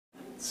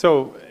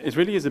So it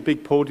really is a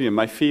big podium.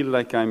 I feel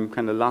like I'm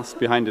kind of lost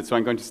behind it, so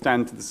I'm going to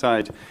stand to the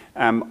side.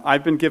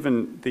 I've been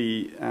given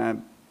the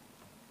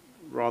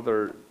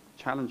rather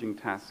challenging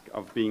task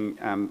of being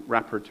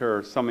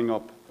rapporteur, summing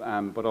up,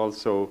 but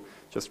also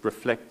just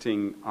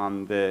reflecting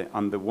on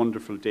the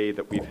wonderful day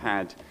that we've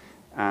had,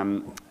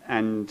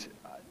 and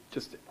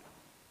just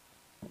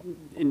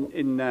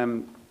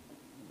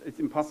it's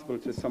impossible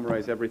to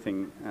summarize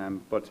everything,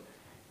 but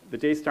the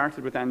day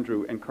started with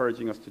Andrew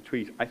encouraging us to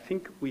tweet. I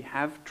think we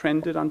have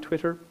trended on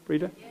Twitter,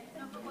 Breda? Yes,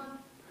 #1.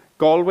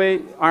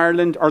 Galway,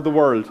 Ireland, or the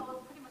world?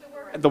 Oh,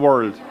 pretty much the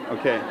world,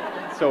 okay.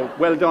 So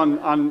well done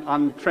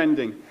on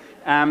trending.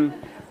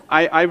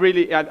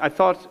 I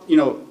thought, you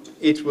know,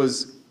 it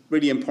was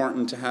really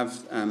important to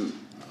have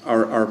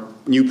our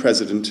new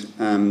president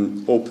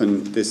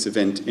open this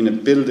event in a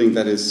building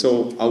that is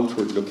so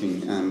outward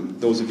looking.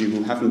 Those of you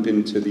who haven't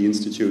been to the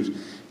Institute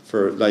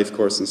for Life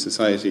Course and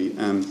Society,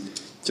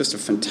 just a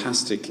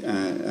fantastic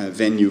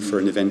venue for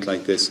an event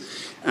like this.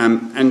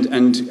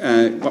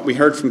 What we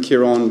heard from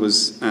Ciarán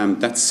was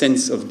that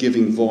sense of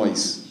giving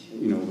voice,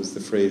 you know, was the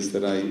phrase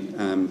that I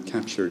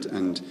captured,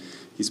 and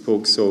he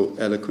spoke so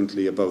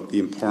eloquently about the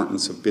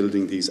importance of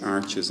building these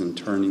arches and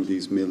turning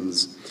these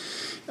mills.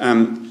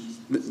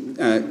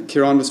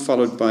 Ciarán was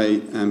followed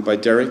by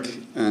Derek,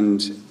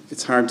 and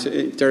it's hard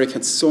to. Derek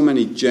had so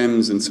many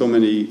gems and so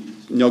many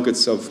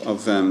nuggets of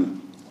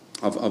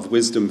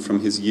wisdom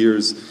from his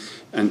years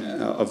and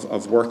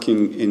of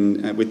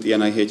working with the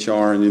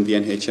NIHR and in the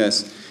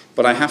NHS.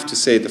 But I have to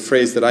say, the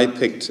phrase that I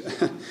picked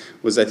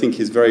was, I think,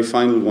 his very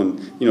final one,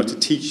 you know, to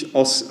teach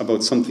us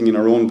about something in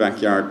our own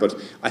backyard. But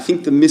I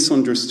think the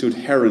misunderstood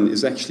heron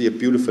is actually a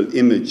beautiful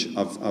image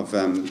of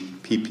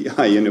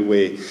PPI in a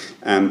way,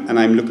 and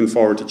I'm looking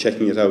forward to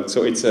checking it out.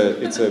 So it's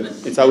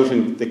out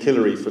in the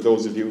Killery for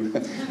those of you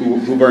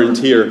who weren't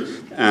here,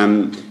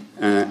 and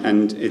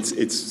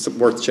it's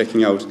worth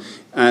checking out.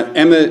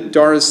 Emma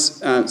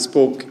Doris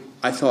spoke,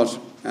 I thought,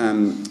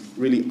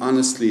 really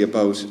honestly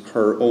about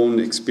her own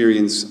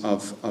experience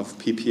of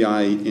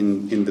PPI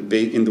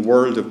in the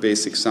world of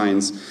basic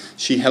science.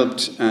 She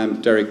helped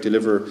Derek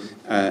deliver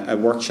a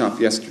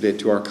workshop yesterday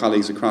to our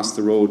colleagues across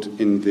the road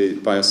in the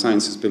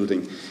Biosciences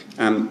building.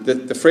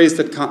 The phrase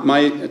that caught my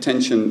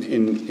attention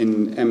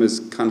in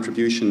Emma's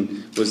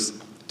contribution was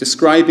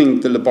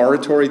describing the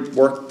laboratory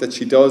work that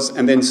she does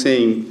and then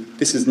saying,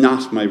 this is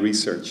not my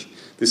research,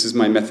 this is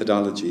my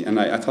methodology. And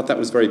I thought that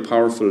was very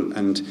powerful,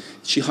 and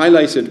she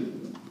highlighted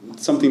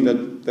something that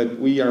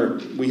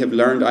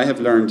I have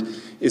learned,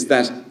 is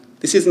that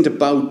this isn't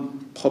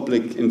about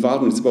public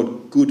involvement, it's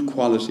about good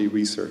quality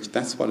research.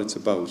 That's what it's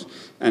about.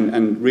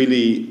 And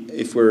really,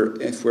 if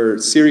we're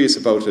serious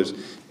about it,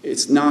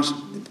 it's not,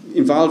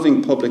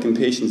 involving public and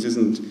patients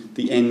isn't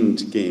the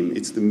end game,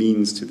 it's the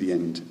means to the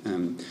end.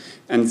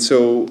 And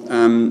so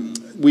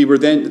we were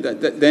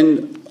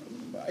then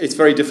it's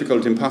very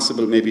difficult,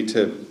 impossible maybe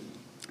to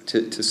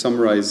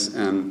summarize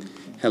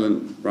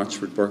Helen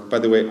Rochford-Burke. By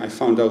the way, I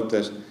found out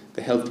that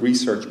the Health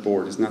Research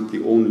Board is not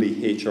the only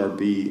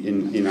HRB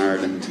in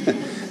Ireland.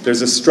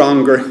 There's a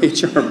stronger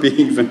HRB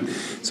even.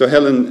 So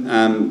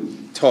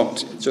Helen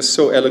talked just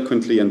so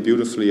eloquently and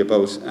beautifully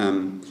about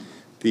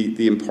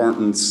the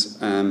importance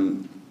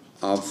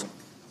of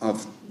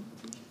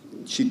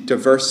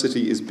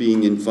diversity is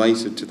being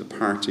invited to the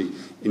party,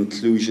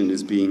 inclusion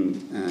is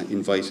being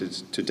invited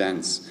to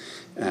dance,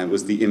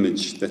 was the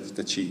image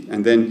that she...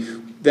 And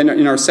then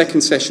in our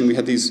second session we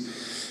had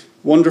these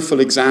wonderful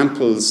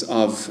examples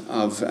of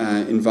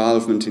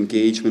involvement,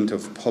 engagement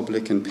of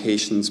public and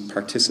patients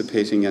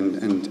participating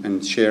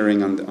and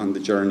sharing on the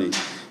journey.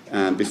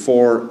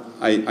 Before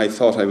I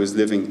thought I was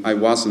living, I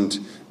wasn't.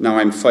 Now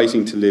I'm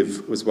fighting to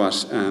live, was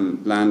what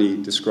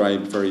Lanny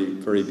described very,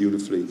 very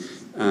beautifully.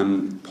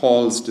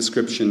 Paul's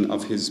description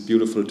of his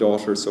beautiful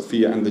daughter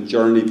Sophia and the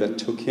journey that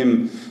took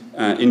him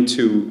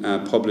into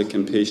public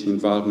and patient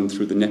involvement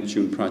through the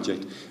Neptune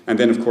project, and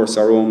then of course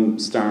our own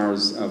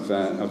stars of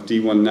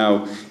D1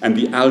 Now, and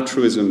the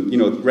altruism, you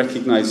know,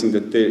 recognizing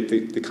that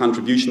the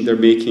contribution they're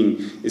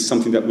making is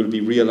something that will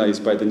be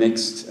realized by the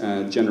next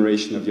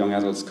generation of young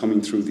adults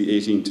coming through the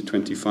 18 to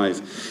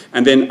 25.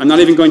 And then I'm not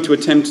even going to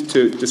attempt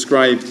to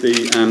describe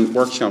the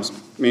workshops,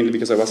 mainly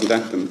because I wasn't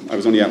at them. I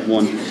was only at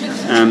one.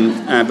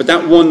 But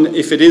that one,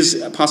 if it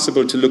is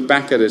possible to look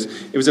back at it,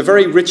 it was a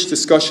very rich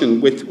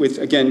discussion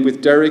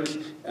with Derek,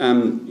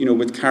 you know,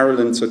 with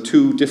Carolyn, so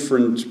two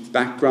different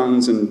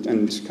backgrounds and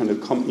kind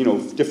of, you know,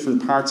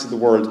 different parts of the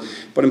world.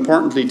 But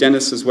importantly,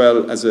 Dennis as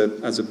well as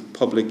a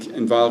public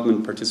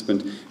involvement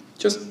participant,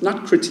 just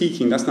not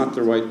critiquing, that's not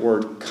the right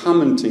word,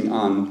 commenting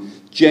on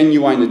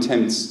genuine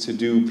attempts to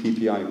do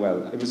PPI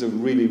well. It was a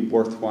really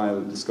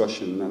worthwhile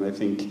discussion, and I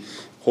think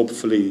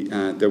hopefully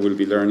there will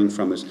be learning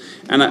from it.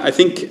 And I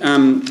think,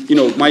 you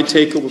know, my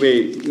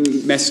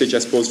takeaway message, I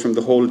suppose, from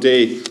the whole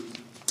day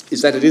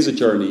is that it is a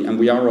journey, and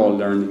we are all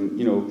learning.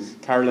 You know,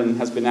 Carolyn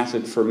has been at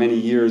it for many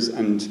years,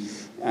 and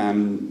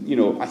you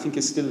know, I think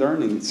is still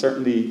learning.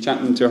 Certainly,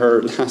 chatting to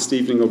her last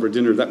evening over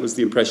dinner, that was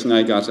the impression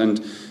I got.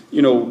 And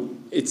you know,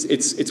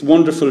 it's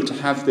wonderful to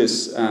have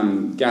this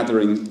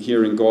gathering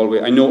here in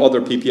Galway. I know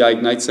other PPI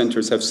Ignite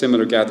centres have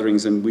similar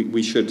gatherings, and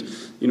we should,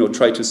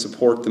 try to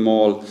support them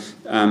all.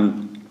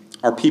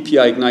 Our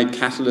PPI Ignite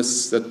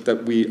catalysts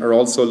that we are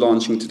also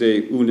launching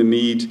today, Una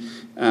Mead,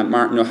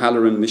 Martin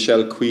O'Halloran,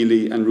 Michelle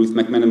Quealy and Ruth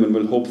McMenamin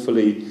will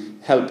hopefully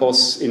help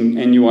us in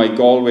NUI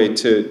Galway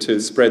to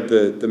spread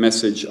the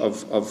message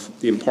of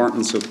the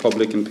importance of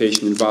public and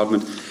patient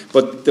involvement.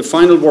 But the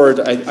final word,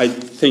 I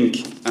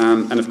think,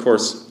 and of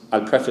course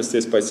I'll preface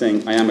this by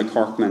saying I am a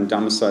Corkman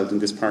domiciled in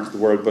this part of the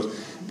world, but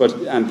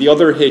the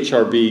other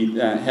HRB,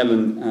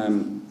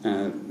 Helen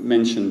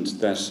mentioned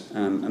that,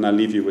 and I'll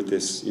leave you with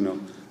this,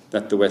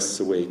 that the West's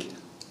awake.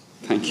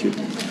 Thank you.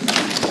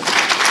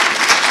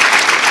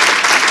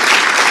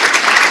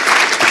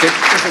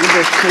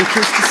 Thank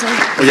yous to say.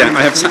 Oh, yeah,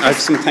 I have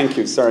some thank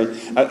yous. Sorry,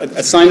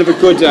 a sign of a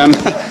good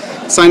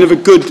sign of a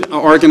good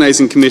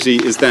organising committee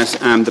is that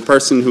the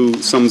person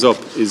who sums up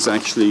is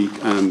actually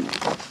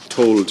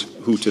told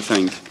who to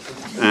thank.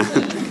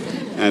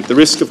 The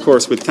risk, of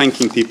course, with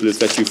thanking people is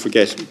that you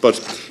forget.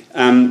 But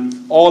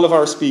all of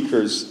our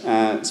speakers,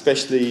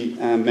 especially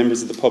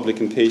members of the public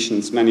and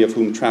patients, many of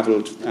whom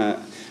travelled,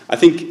 I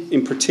think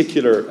in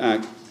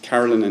particular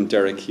Carolyn and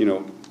Derek,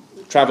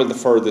 travelled the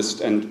furthest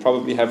and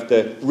probably have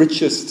the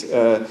richest,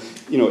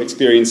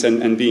 experience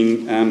and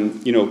being,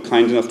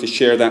 kind enough to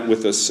share that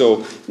with us.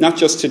 So not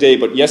just today,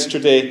 but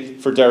yesterday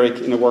for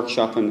Derek in a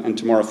workshop and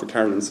tomorrow for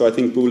Carolyn. So I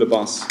think Bula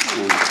Boss.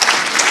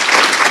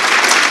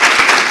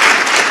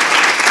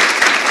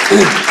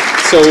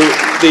 So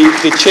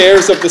the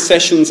chairs of the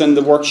sessions and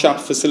the workshop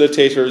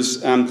facilitators,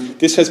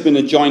 this has been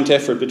a joint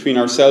effort between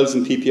ourselves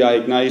and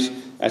PPI Ignite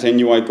at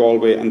NUI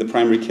Galway and the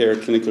Primary Care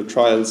Clinical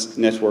Trials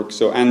Network.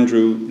 So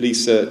Andrew,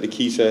 Lisa,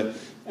 Nikita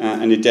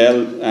and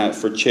Adele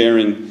for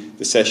chairing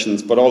the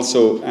sessions, but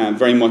also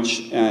very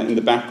much in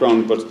the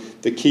background, but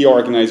the key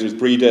organisers,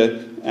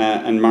 Breda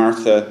and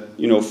Martha,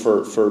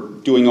 for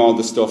doing all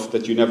the stuff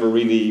that you never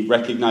really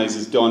recognise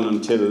is done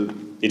until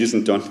it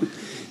isn't done.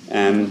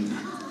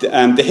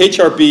 The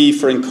HRB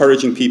for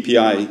encouraging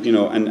PPI,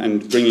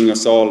 and bringing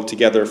us all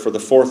together for the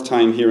fourth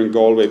time here in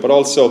Galway, but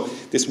also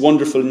this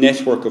wonderful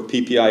network of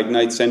PPI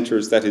Ignite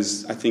centres that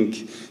is, I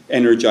think,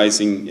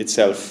 energising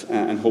itself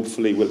and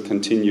hopefully will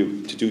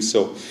continue to do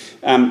so.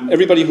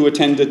 Everybody who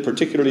attended,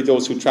 particularly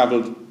those who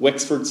travelled,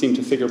 Wexford seemed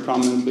to figure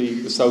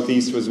prominently, the South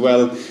East was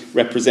well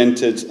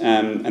represented,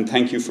 and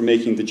thank you for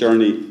making the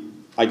journey.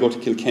 I go to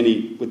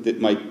Kilkenny with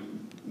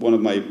one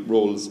of my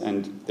roles,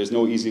 and there's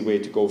no easy way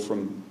to go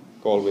from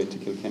Galway to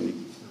Kilkenny.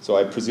 So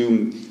I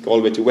presume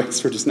Galway to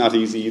Wexford is not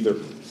easy either,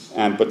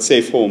 but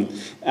safe home.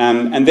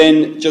 And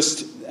then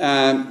just,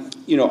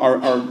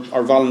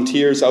 our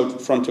volunteers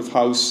out front of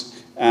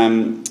house,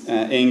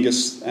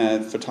 Angus,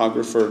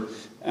 photographer,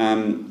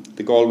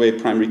 the Galway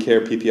Primary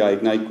Care PPI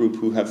Ignite group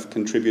who have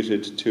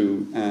contributed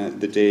to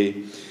the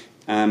day.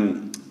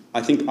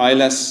 I think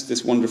ILS,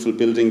 this wonderful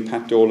building,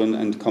 Pat Dolan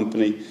and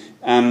company.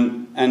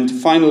 And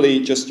finally,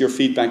 just your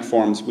feedback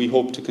forms. We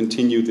hope to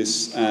continue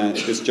this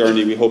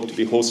journey. We hope to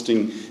be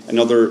hosting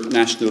another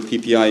national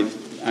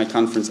PPI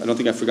conference. I don't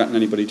think I've forgotten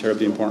anybody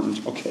terribly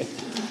important. Okay.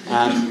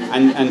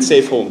 And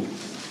safe home.